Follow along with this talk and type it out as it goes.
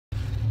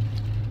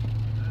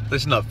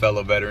Listen up,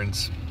 fellow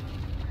veterans.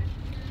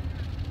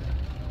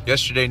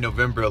 Yesterday,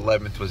 November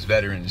 11th, was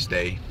Veterans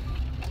Day.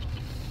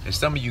 And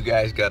some of you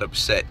guys got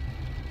upset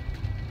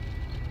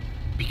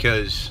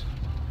because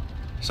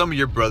some of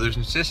your brothers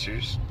and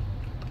sisters,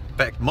 in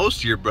fact, most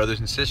of your brothers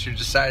and sisters,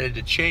 decided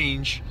to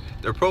change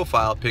their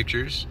profile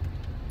pictures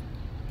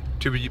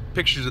to be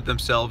pictures of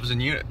themselves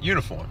in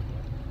uniform.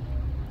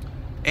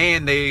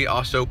 And they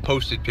also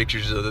posted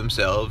pictures of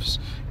themselves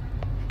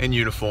in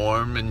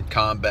uniform and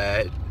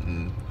combat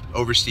and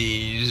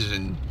overseas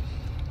and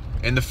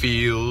in the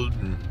field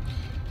and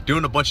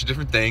doing a bunch of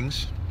different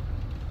things.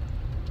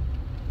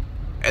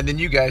 And then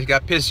you guys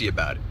got pissy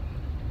about it.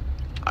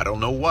 I don't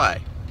know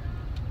why.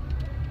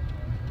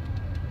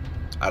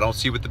 I don't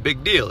see what the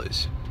big deal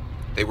is.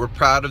 They were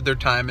proud of their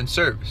time in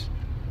service.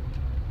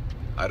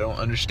 I don't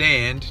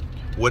understand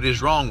what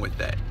is wrong with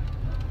that.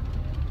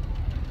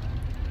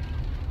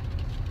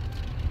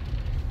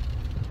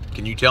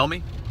 Can you tell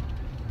me?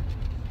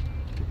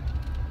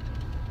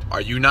 Are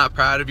you not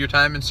proud of your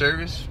time in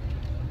service?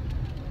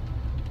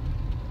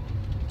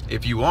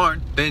 If you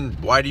aren't, then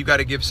why do you got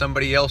to give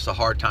somebody else a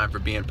hard time for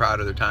being proud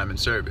of their time in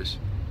service?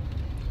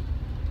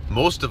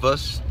 Most of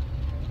us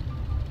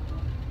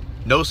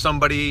know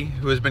somebody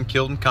who has been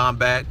killed in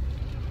combat.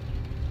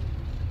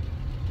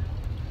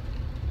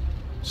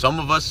 Some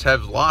of us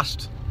have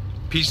lost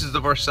pieces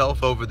of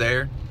ourselves over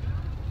there.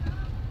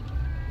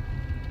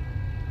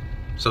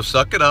 So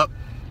suck it up,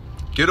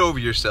 get over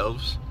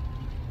yourselves,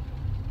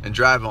 and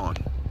drive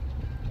on.